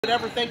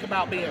ever think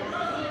about being.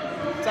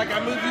 It's like I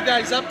move you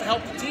guys up to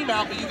help the team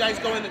out, but you guys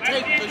go in the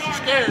tape because you're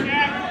scared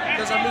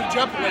because I moved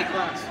you up a weight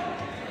class.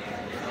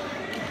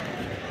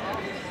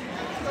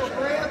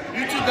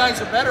 You two guys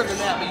are better than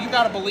that, but you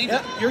got to believe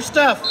it. Your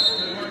stuff.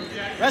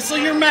 Wrestle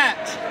your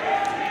match.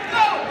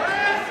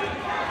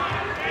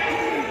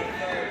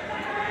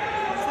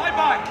 Slide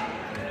by.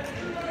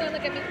 Don't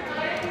look at me.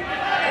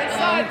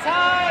 Inside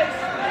ties.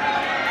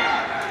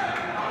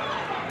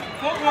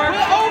 Footwork.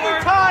 Over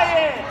tie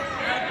it.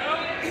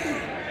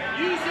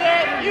 Use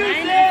it.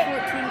 Use 9 it.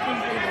 of 14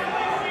 completed.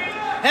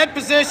 Head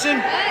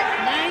position. What?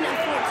 9 of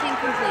 14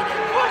 completed.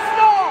 Push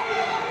stop.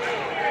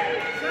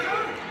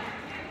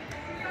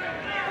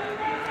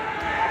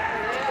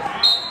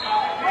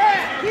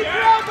 Keep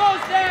your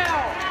elbows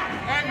down.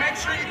 And make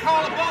sure you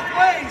call it both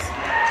ways.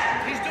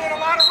 He's doing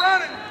a lot of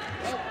running.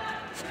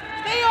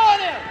 Stay on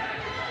him.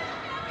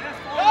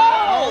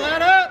 Hold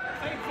that up.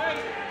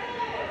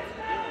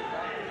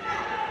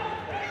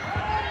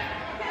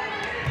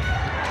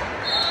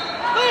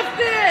 Lift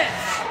it.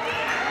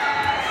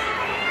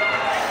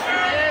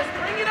 Yes,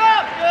 bring it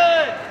up.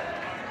 Good.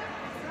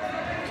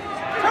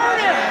 Turn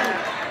him.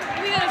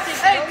 We gotta take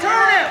Hey,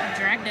 turn him.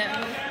 Dragged it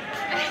over.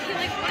 He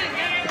like put it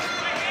down.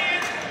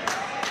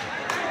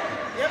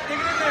 Yep, dig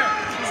it in there.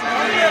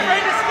 Don't be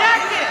afraid to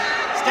stack it.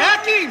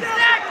 Stacking.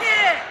 Stack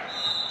it.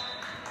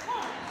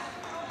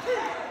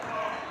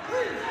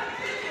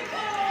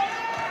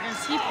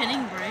 Is he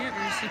pinning Brant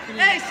or is he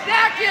pinning? Hey,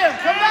 stack him.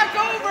 Come back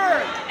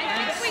over.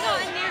 I think we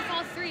got a near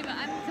fall 3, but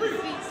I'm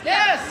confused.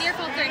 Yes. Yeah, near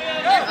fall 3.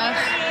 That's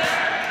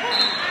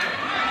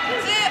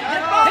it.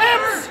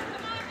 Hips.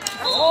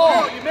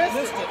 Oh, you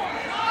missed it.